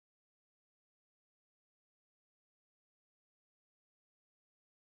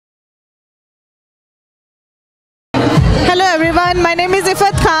Hello everyone, my name is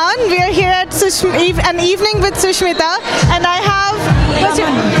Ifat Khan. We are here at an evening with Sushmita, and I have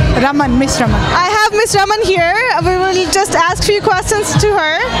Miss Raman. I have Miss Raman here. We will just ask few questions to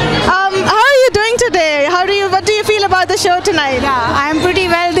her. How are you doing today? What do you feel about the show tonight? Yeah, I am pretty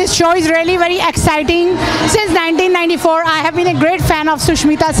well. This show is really very exciting. Since 1994, I have been a great fan of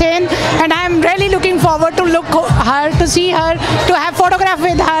Sushmita Sen, and I am really looking forward to see her, to have photograph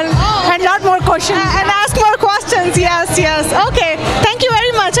with her, and lot more questions. And ask more questions. Yes. Okay. Thank you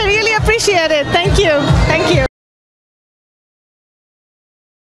very much. I really appreciate it. Thank you.